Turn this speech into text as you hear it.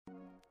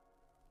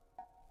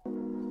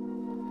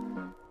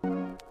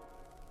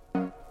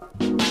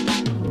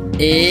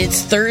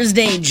It's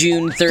Thursday,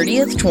 June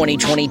 30th,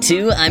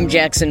 2022. I'm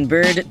Jackson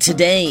Bird.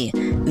 Today,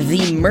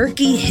 the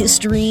murky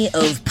history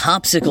of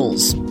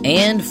popsicles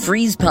and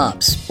freeze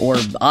pops, or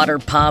otter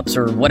pops,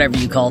 or whatever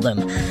you call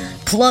them.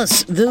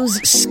 Plus,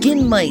 those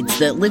skin mites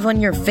that live on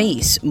your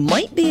face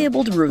might be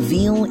able to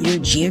reveal your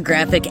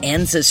geographic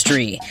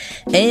ancestry.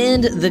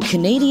 And the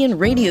Canadian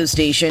radio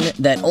station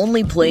that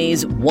only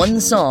plays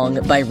one song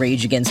by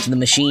Rage Against the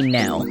Machine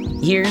now.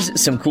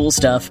 Here's some cool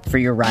stuff for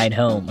your ride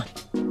home.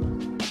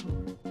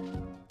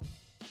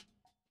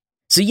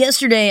 So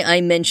yesterday I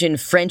mentioned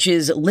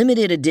French's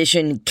limited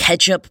edition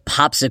ketchup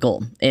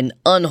popsicle, an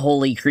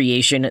unholy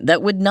creation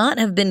that would not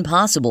have been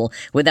possible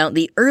without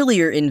the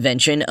earlier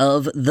invention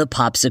of the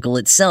popsicle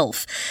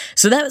itself.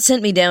 So that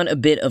sent me down a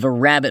bit of a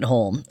rabbit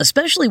hole,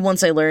 especially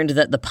once I learned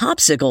that the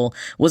popsicle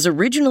was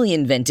originally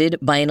invented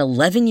by an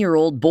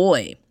 11-year-old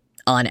boy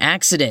on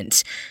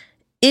accident.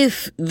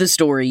 If the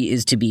story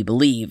is to be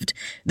believed.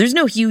 There's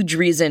no huge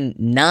reason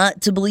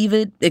not to believe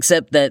it,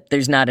 except that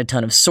there's not a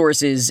ton of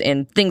sources,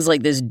 and things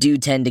like this do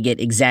tend to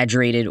get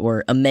exaggerated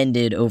or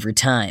amended over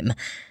time.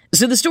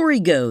 So the story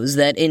goes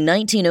that in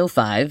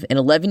 1905, an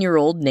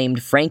 11-year-old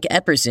named Frank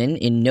Epperson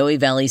in Noe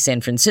Valley,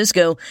 San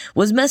Francisco,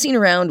 was messing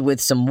around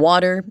with some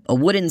water, a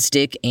wooden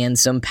stick, and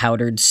some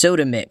powdered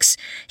soda mix.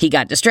 He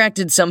got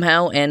distracted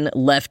somehow and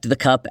left the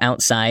cup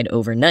outside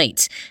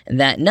overnight.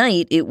 That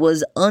night, it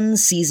was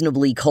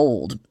unseasonably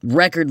cold,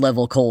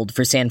 record-level cold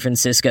for San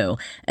Francisco,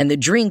 and the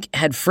drink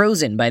had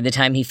frozen by the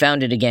time he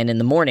found it again in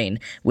the morning,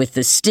 with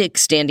the stick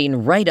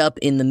standing right up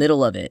in the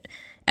middle of it.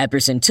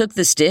 Epperson took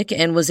the stick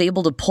and was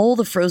able to pull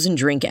the frozen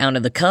drink out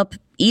of the cup,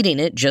 eating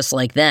it just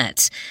like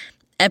that.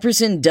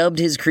 Epperson dubbed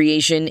his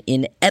creation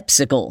an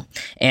Epsicle,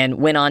 and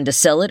went on to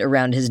sell it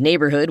around his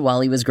neighborhood while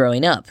he was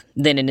growing up.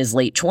 Then in his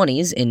late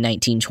 20s, in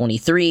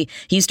 1923,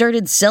 he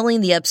started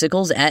selling the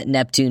Epsicles at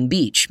Neptune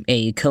Beach,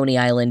 a Coney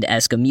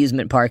Island-esque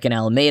amusement park in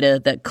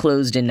Alameda that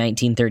closed in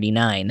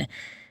 1939.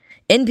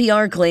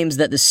 NPR claims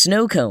that the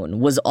snow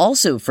cone was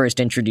also first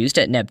introduced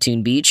at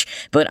Neptune Beach,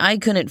 but I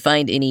couldn't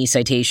find any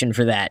citation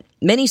for that.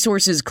 Many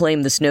sources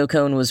claim the snow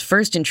cone was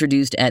first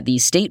introduced at the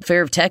State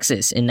Fair of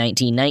Texas in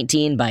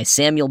 1919 by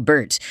Samuel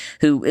Burt,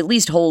 who at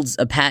least holds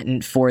a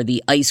patent for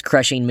the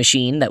ice-crushing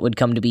machine that would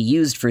come to be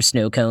used for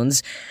snow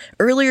cones.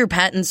 Earlier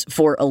patents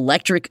for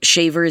electric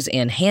shavers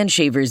and hand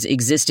shavers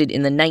existed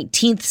in the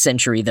 19th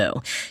century,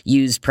 though,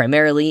 used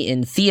primarily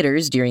in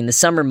theaters during the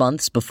summer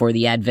months before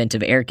the advent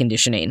of air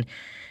conditioning.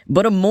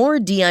 But a more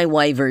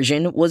DIY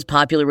version was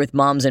popular with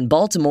moms in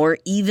Baltimore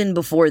even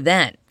before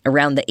that,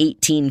 around the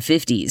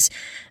 1850s.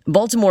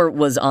 Baltimore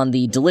was on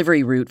the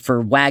delivery route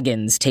for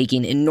wagons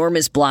taking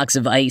enormous blocks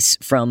of ice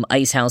from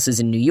ice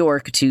houses in New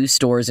York to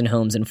stores and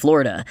homes in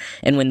Florida.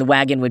 And when the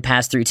wagon would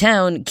pass through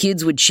town,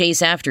 kids would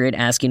chase after it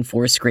asking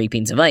for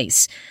scrapings of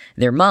ice.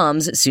 Their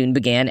moms soon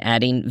began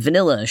adding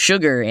vanilla,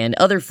 sugar, and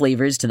other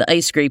flavors to the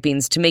ice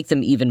scrapings to make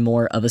them even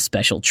more of a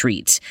special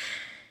treat.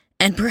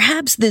 And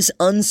perhaps this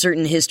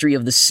uncertain history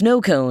of the snow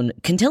cone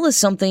can tell us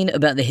something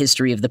about the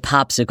history of the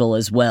popsicle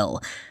as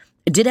well.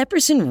 Did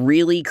Epperson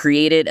really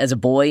create it as a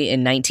boy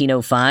in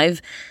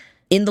 1905?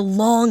 In the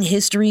long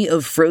history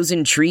of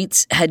frozen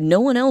treats, had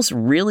no one else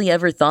really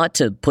ever thought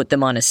to put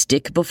them on a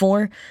stick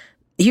before?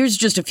 Here's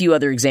just a few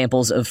other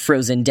examples of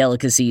frozen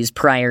delicacies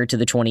prior to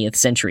the 20th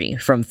century.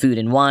 From Food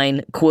and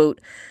Wine, quote,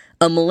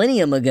 "A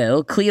millennium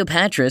ago,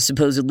 Cleopatra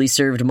supposedly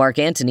served Mark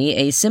Antony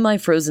a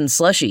semi-frozen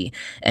slushie,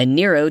 and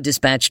Nero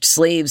dispatched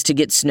slaves to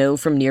get snow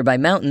from nearby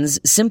mountains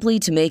simply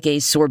to make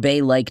a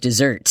sorbet-like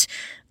dessert.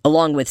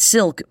 Along with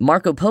silk,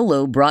 Marco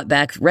Polo brought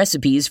back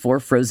recipes for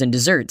frozen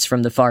desserts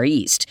from the Far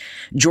East.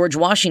 George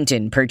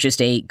Washington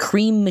purchased a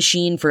cream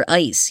machine for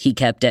ice he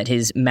kept at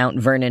his Mount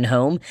Vernon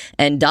home,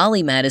 and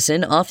Dolly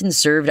Madison often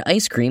served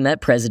ice cream at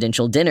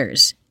presidential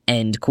dinners."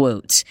 End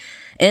quote.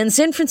 And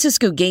San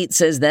Francisco Gate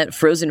says that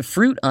frozen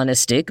fruit on a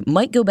stick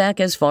might go back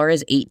as far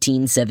as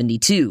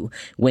 1872,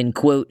 when,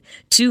 quote,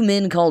 "two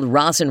men called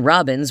Ross and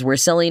Robbins were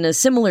selling a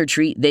similar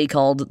treat they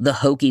called the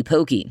Hokey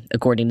Pokey,"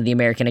 according to the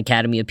American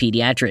Academy of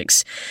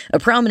Pediatrics. A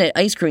prominent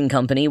ice cream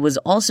company was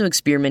also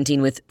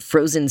experimenting with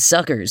frozen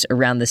suckers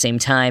around the same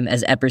time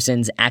as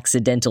Epperson's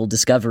accidental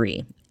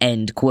discovery.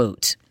 End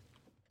quote.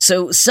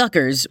 So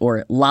suckers,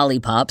 or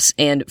lollipops,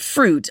 and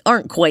fruit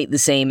aren't quite the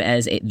same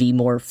as the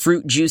more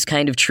fruit juice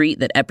kind of treat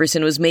that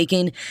Epperson was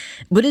making,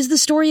 but is the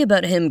story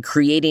about him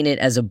creating it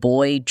as a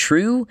boy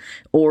true,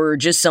 or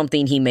just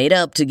something he made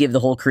up to give the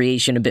whole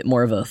creation a bit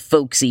more of a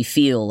folksy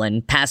feel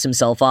and pass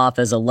himself off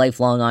as a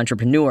lifelong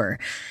entrepreneur?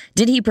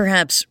 Did he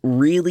perhaps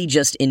really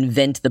just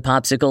invent the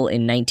popsicle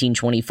in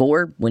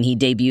 1924 when he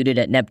debuted it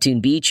at Neptune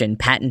Beach and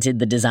patented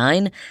the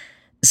design?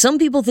 Some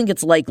people think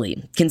it's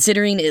likely,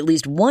 considering at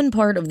least one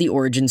part of the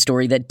origin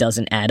story that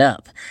doesn't add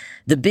up.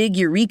 The big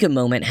eureka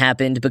moment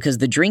happened because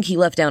the drink he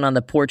left down on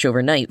the porch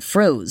overnight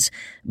froze.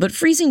 But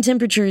freezing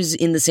temperatures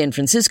in the San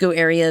Francisco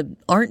area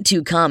aren't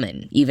too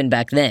common, even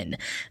back then.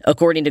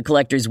 According to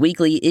Collectors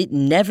Weekly, it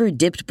never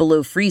dipped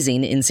below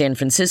freezing in San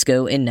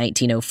Francisco in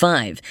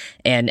 1905.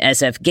 And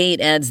SF Gate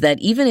adds that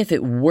even if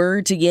it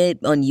were to get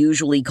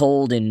unusually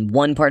cold in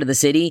one part of the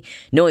city,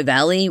 Noe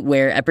Valley,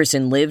 where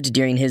Epperson lived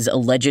during his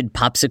alleged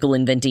popsicle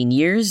inventing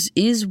years,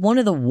 is one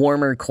of the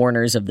warmer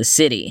corners of the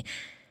city.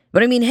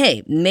 But I mean,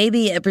 hey,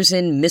 maybe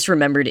Epperson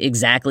misremembered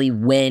exactly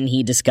when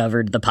he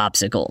discovered the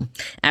popsicle.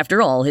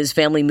 After all, his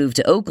family moved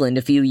to Oakland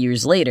a few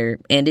years later,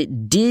 and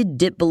it did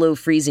dip below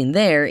freezing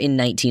there in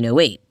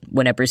 1908,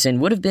 when Epperson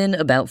would have been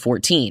about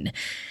 14.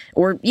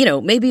 Or,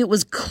 maybe it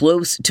was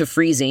close to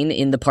freezing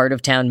in the part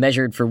of town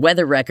measured for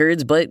weather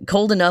records, but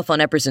cold enough on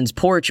Epperson's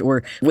porch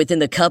or within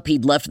the cup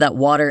he'd left that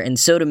water and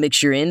soda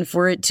mixture in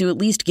for it to at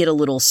least get a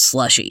little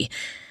slushy.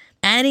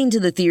 Adding to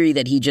the theory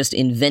that he just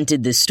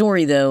invented this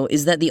story, though,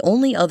 is that the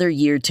only other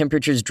year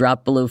temperatures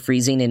dropped below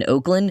freezing in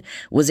Oakland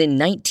was in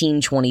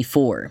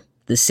 1924,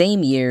 the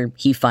same year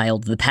he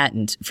filed the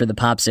patent for the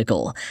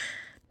popsicle.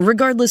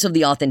 Regardless of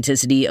the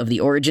authenticity of the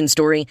origin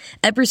story,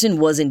 Epperson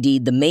was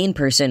indeed the main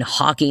person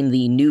hawking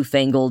the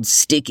newfangled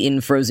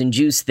stick-in-frozen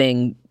juice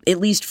thing, at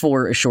least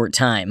for a short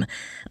time.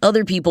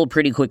 Other people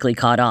pretty quickly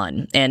caught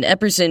on, and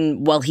Epperson,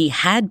 while he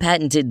had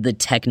patented the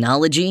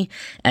technology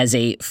as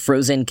a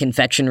frozen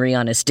confectionery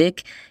on a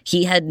stick,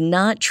 he had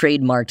not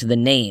trademarked the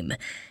name.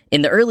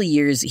 In the early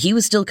years, he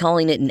was still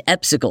calling it an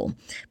Epsicle,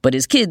 but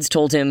his kids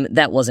told him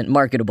that wasn't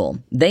marketable.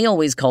 They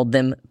always called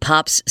them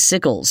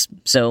Popsicles,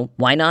 so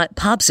why not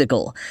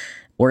Popsicle?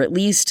 Or at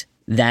least,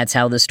 that's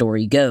how the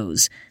story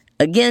goes.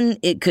 Again,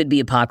 it could be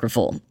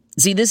apocryphal.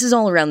 See, this is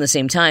all around the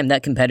same time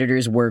that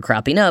competitors were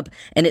cropping up,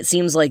 and it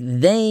seems like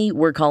they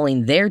were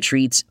calling their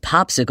treats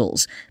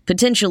Popsicles,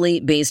 potentially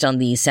based on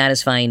the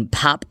satisfying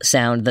pop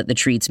sound that the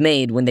treats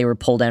made when they were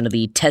pulled out of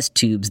the test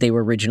tubes they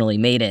were originally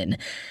made in.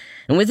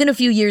 And within a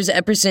few years,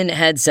 Epperson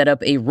had set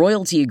up a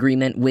royalty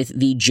agreement with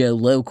the Joe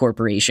Low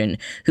Corporation,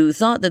 who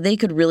thought that they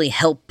could really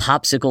help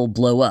Popsicle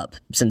blow up,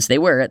 since they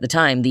were, at the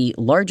time, the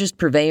largest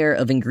purveyor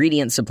of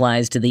ingredient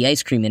supplies to the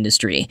ice cream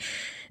industry.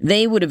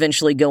 They would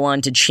eventually go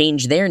on to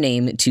change their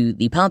name to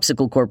the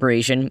Popsicle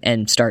Corporation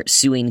and start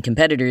suing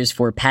competitors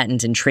for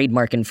patent and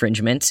trademark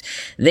infringements.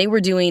 They were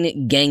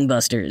doing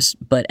gangbusters,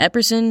 but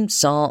Epperson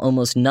saw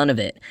almost none of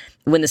it.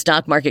 When the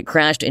stock market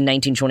crashed in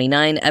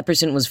 1929,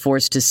 Epperson was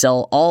forced to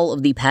sell all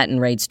of the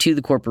patent rights to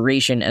the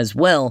corporation as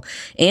well,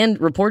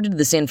 and reported to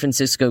the San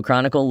Francisco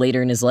Chronicle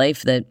later in his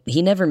life that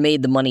he never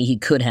made the money he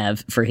could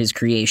have for his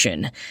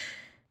creation.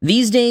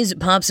 These days,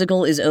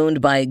 Popsicle is owned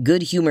by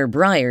Good Humor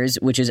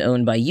Breyers, which is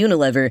owned by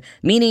Unilever,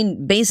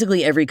 meaning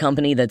basically every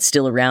company that's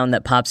still around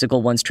that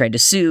Popsicle once tried to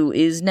sue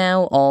is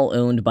now all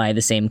owned by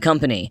the same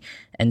company,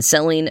 and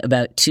selling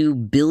about 2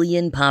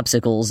 billion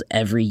Popsicles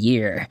every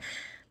year.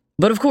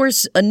 But of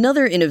course,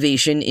 another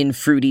innovation in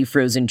fruity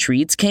frozen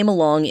treats came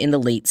along in the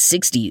late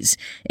 60s.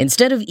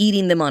 Instead of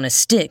eating them on a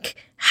stick,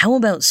 how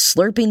about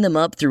slurping them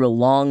up through a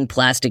long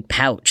plastic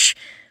pouch?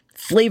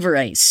 Flavor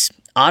Ice,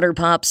 Otter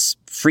Pops,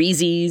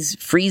 Freezies,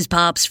 Freeze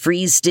Pops,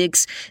 Freeze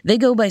Sticks, they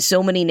go by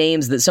so many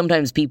names that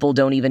sometimes people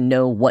don't even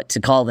know what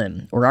to call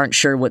them, or aren't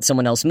sure what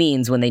someone else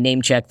means when they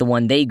name-check the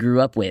one they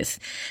grew up with.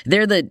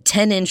 They're the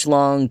 10-inch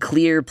long,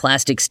 clear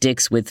plastic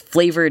sticks with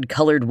flavored,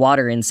 colored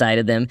water inside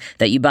of them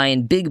that you buy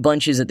in big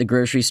bunches at the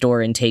grocery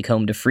store and take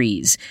home to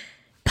freeze.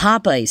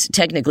 Pop Ice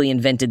technically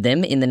invented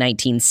them in the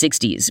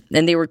 1960s,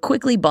 and they were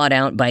quickly bought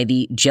out by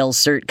the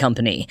Gel-Sert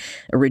company.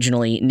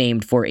 Originally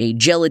named for a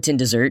gelatin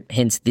dessert,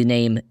 hence the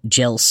name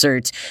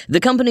Gel-Sert, the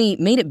company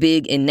made it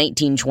big in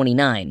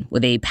 1929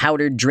 with a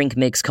powdered drink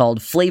mix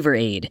called Flavor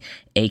Aid,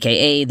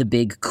 aka the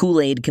big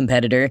Kool-Aid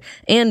competitor,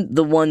 and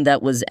the one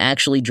that was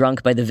actually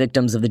drunk by the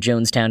victims of the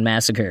Jonestown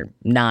Massacre,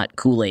 not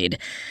Kool-Aid.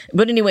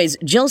 But anyways,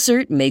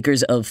 Gel-Sert,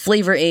 makers of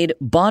Flavor Aid,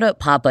 bought up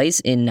Pop Ice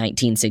in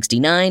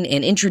 1969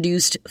 and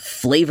introduced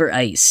Flavor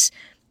Ice.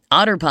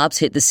 Otter Pops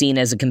hit the scene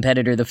as a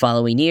competitor the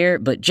following year,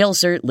 but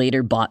Gel-Sert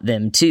later bought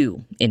them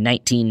too, in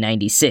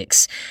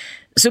 1996.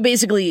 So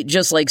basically,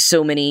 just like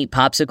so many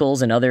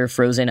popsicles and other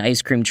frozen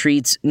ice cream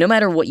treats, no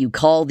matter what you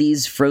call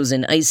these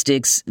frozen ice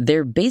sticks,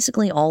 they're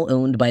basically all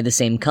owned by the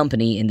same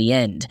company in the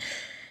end.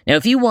 Now,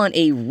 if you want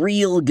a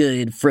real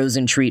good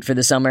frozen treat for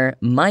the summer,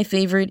 my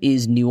favorite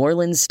is New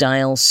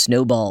Orleans-style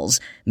snowballs,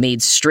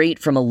 made straight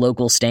from a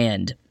local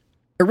stand.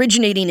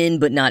 Originating in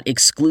but not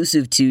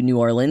exclusive to New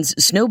Orleans,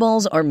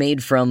 snowballs are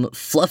made from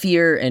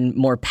fluffier and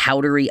more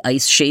powdery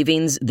ice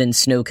shavings than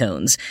snow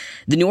cones.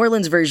 The New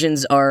Orleans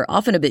versions are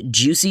often a bit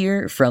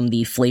juicier from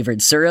the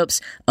flavored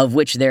syrups, of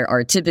which there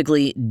are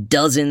typically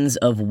dozens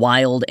of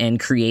wild and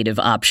creative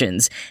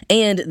options,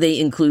 and they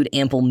include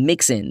ample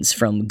mix-ins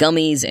from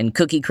gummies and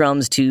cookie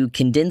crumbs to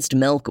condensed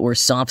milk or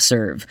soft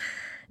serve.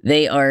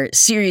 They are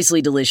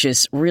seriously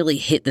delicious, really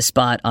hit the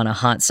spot on a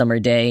hot summer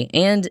day,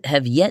 and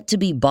have yet to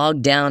be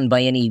bogged down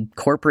by any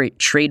corporate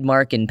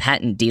trademark and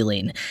patent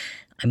dealing.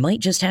 I might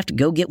just have to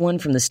go get one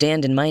from the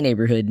stand in my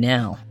neighborhood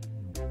now.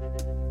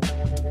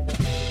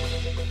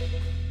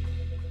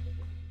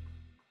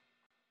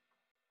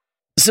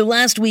 So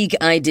last week,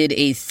 I did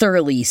a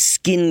thoroughly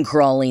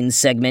skin-crawling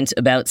segment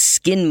about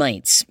skin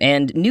mites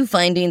and new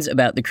findings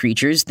about the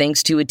creatures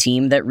thanks to a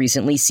team that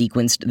recently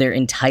sequenced their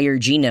entire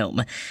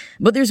genome.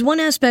 But there's one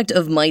aspect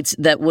of mites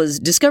that was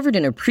discovered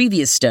in a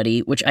previous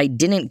study which I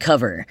didn't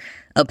cover.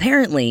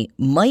 Apparently,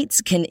 mites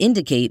can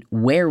indicate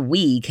where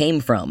we came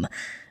from.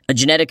 A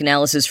genetic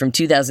analysis from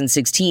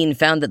 2016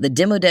 found that the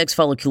Demodex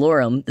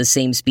folliculorum, the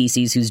same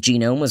species whose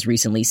genome was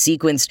recently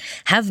sequenced,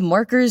 have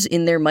markers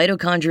in their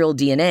mitochondrial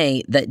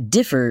DNA that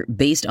differ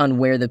based on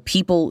where the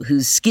people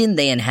whose skin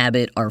they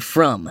inhabit are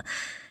from.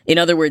 In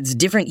other words,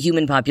 different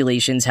human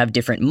populations have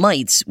different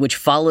mites, which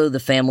follow the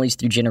families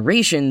through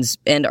generations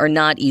and are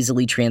not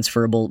easily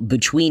transferable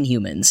between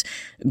humans.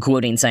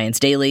 Quoting Science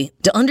Daily,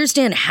 to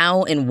understand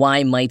how and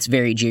why mites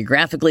vary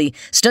geographically,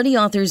 study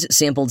authors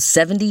sampled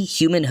 70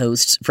 human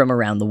hosts from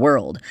around the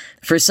world.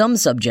 For some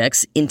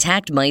subjects,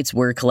 intact mites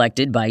were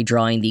collected by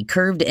drawing the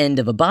curved end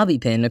of a bobby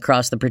pin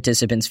across the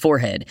participant's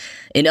forehead.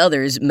 In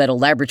others, metal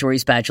laboratory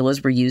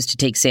spatulas were used to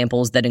take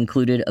samples that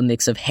included a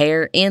mix of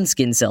hair and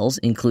skin cells,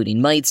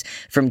 including mites,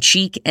 from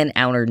cheek and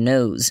outer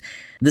nose.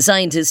 The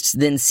scientists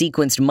then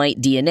sequenced mite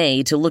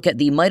DNA to look at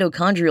the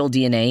mitochondrial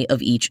DNA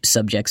of each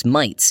subject's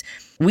mites.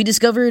 We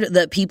discovered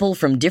that people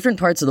from different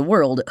parts of the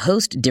world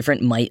host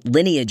different mite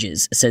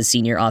lineages, says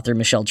senior author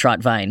Michelle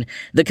Trotvine.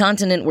 The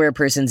continent where a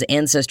person's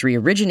ancestry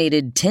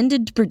originated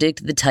tended to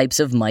predict the types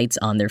of mites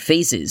on their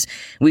faces.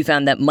 We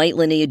found that mite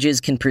lineages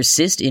can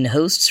persist in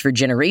hosts for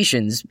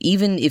generations.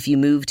 Even if you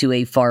move to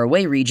a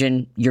faraway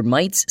region, your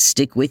mites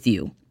stick with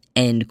you.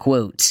 End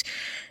quote.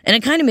 And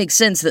it kind of makes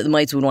sense that the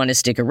mites would want to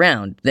stick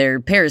around. They're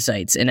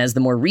parasites, and as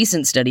the more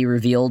recent study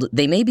revealed,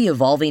 they may be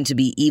evolving to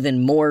be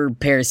even more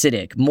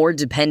parasitic, more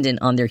dependent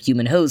on their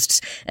human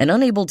hosts, and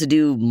unable to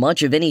do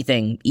much of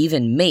anything,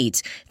 even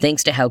mate,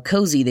 thanks to how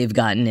cozy they've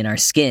gotten in our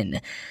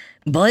skin.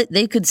 But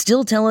they could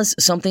still tell us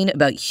something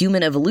about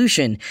human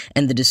evolution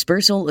and the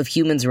dispersal of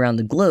humans around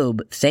the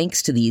globe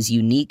thanks to these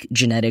unique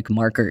genetic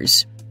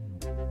markers.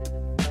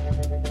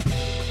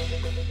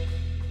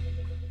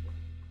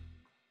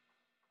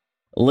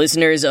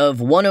 Listeners of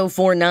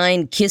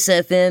 104.9 KISS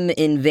FM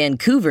in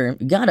Vancouver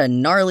got a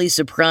gnarly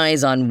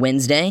surprise on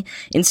Wednesday.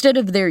 Instead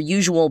of their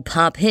usual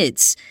pop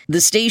hits,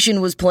 the station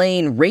was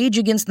playing Rage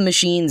Against the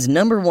Machine's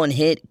 #1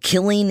 hit,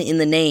 Killing in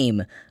the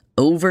Name,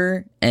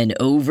 over and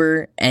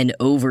over and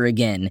over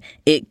again.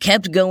 It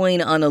kept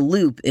going on a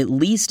loop at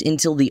least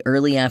until the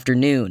early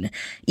afternoon.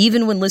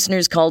 Even when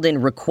listeners called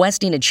in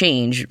requesting a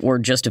change, or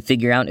just to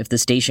figure out if the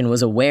station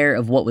was aware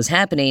of what was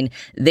happening,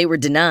 they were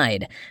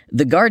denied.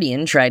 The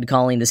Guardian tried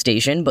calling the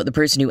station, but the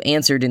person who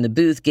answered in the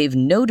booth gave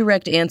no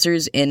direct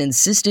answers and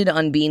insisted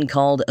on being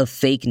called a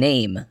fake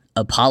name,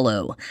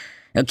 Apollo.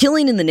 Now,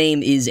 Killing in the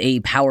Name is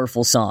a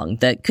powerful song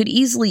that could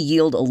easily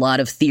yield a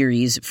lot of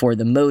theories for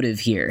the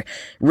motive here.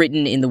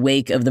 Written in the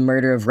wake of the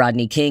murder of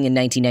Rodney King in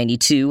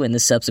 1992 and the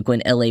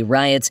subsequent LA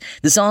riots,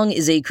 the song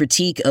is a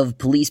critique of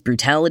police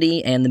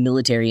brutality and the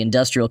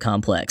military-industrial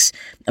complex.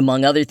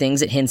 Among other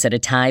things, it hints at a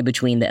tie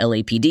between the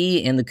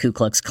LAPD and the Ku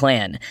Klux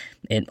Klan.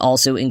 It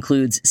also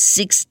includes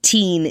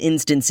 16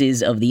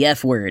 instances of the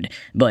F-word,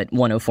 but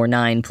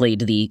 104.9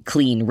 played the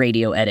clean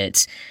radio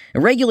edit.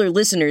 Regular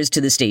listeners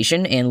to the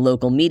station and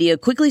local media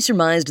quickly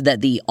surmised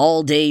that the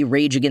all-day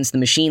Rage Against the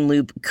Machine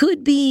loop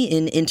could be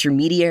an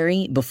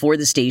intermediary before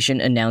the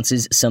station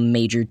announces some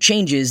major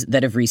changes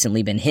that have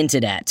recently been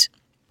hinted at.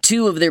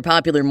 Two of their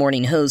popular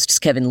morning hosts,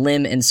 Kevin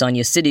Lim and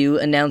Sonia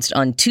Sidhu, announced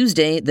on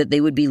Tuesday that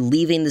they would be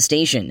leaving the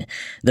station.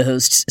 The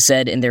hosts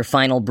said in their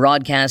final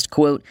broadcast,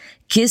 quote,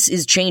 "KISS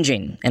is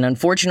changing, and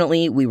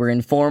unfortunately we were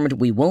informed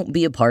we won't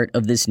be a part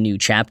of this new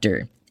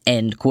chapter."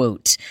 End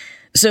quote.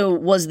 So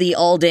was the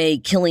all-day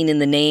Killing in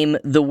the Name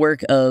the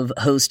work of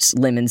hosts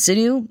Lim and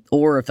Sidhu,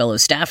 or a fellow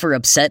staffer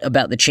upset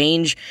about the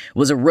change?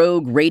 Was a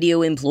rogue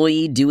radio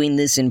employee doing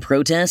this in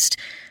protest?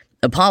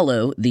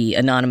 Apollo, the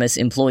anonymous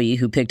employee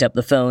who picked up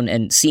the phone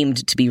and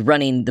seemed to be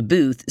running the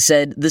booth,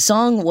 said the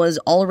song was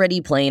already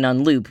playing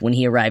on loop when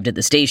he arrived at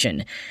the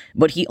station.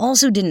 But he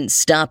also didn't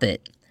stop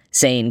it,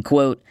 saying,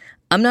 quote,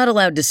 "I'm not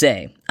allowed to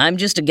say. I'm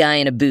just a guy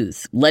in a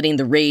booth, letting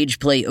the rage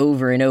play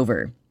over and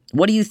over.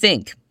 What do you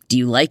think? Do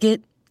you like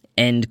it?"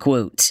 End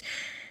quote.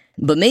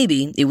 But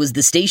maybe it was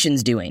the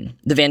station's doing.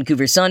 The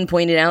Vancouver Sun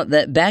pointed out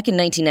that back in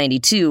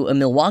 1992, a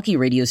Milwaukee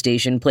radio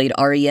station played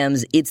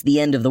REM's It's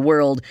the End of the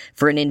World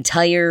for an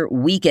entire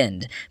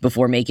weekend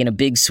before making a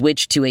big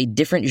switch to a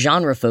different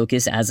genre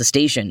focus as a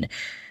station.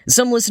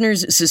 Some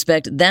listeners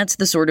suspect that's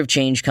the sort of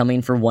change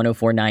coming for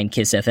 104.9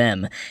 KISS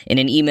FM. In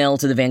an email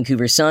to the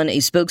Vancouver Sun, a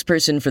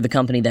spokesperson for the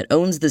company that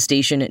owns the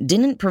station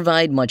didn't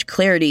provide much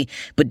clarity,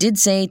 but did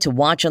say to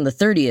watch on the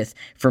 30th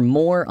for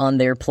more on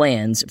their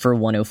plans for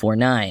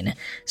 104.9.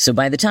 So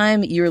by the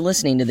time you're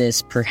listening to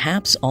this,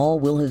 perhaps all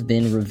will have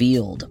been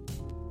revealed.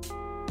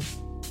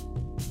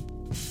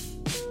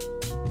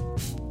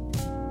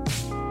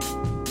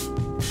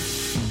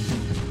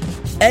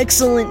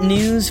 Excellent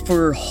news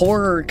for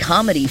horror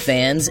comedy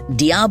fans.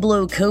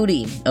 Diablo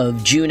Cody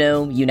of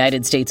Juno,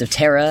 United States of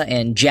Terra,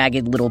 and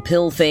Jagged Little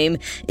Pill fame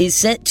is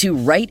set to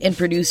write and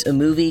produce a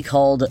movie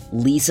called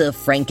Lisa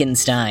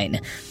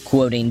Frankenstein.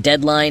 Quoting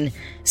Deadline,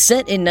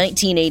 set in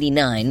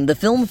 1989, the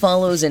film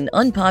follows an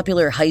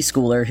unpopular high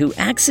schooler who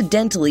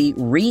accidentally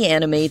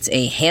reanimates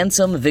a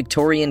handsome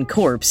Victorian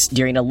corpse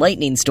during a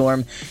lightning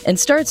storm and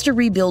starts to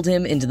rebuild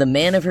him into the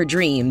man of her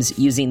dreams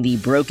using the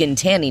broken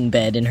tanning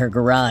bed in her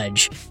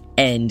garage.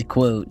 End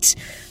quote.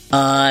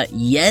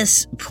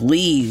 Yes,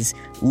 please.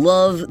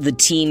 Love the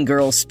teen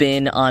girl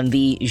spin on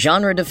the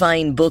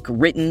genre-defying book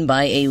written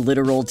by a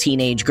literal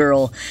teenage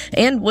girl,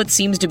 and what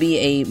seems to be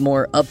a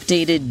more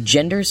updated,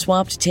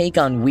 gender-swapped take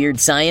on weird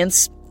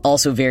science.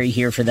 Also very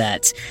here for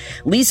that.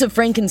 Lisa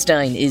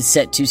Frankenstein is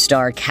set to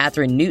star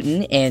Katherine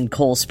Newton and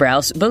Cole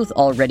Sprouse, both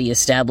already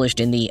established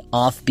in the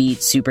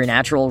offbeat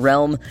supernatural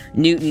realm,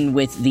 Newton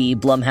with the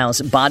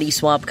Blumhouse body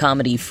swap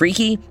comedy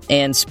Freaky,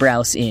 and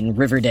Sprouse in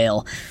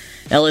Riverdale.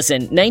 Now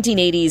listen,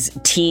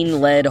 1980s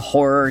teen-led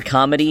horror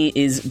comedy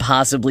is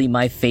possibly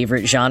my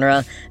favorite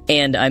genre,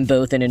 and I'm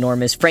both an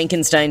enormous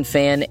Frankenstein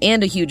fan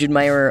and a huge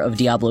admirer of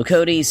Diablo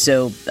Cody,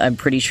 so I'm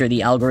pretty sure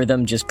the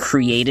algorithm just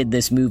created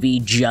this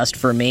movie just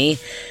for me,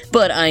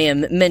 but I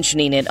am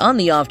mentioning it on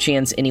the off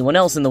chance anyone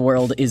else in the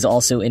world is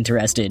also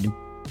interested.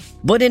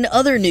 But in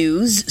other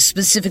news,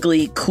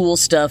 specifically Cool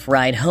Stuff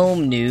Ride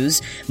Home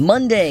news,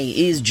 Monday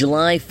is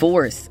July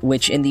 4th,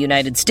 which in the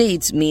United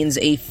States means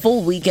a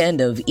full weekend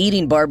of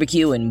eating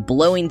barbecue and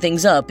blowing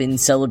things up in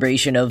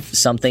celebration of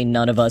something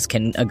none of us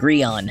can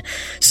agree on.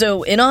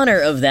 So in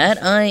honor of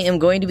that, I am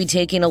going to be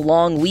taking a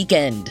long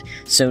weekend.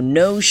 So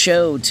no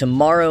show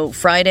tomorrow,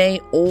 Friday,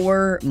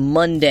 or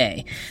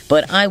Monday.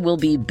 But I will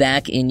be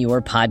back in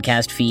your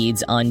podcast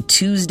feeds on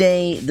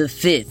Tuesday the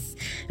 5th.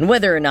 And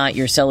whether or not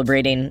you're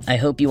celebrating, I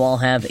hope you all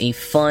have a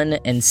fun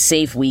and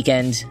safe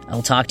weekend.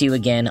 I'll talk to you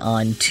again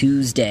on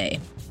Tuesday.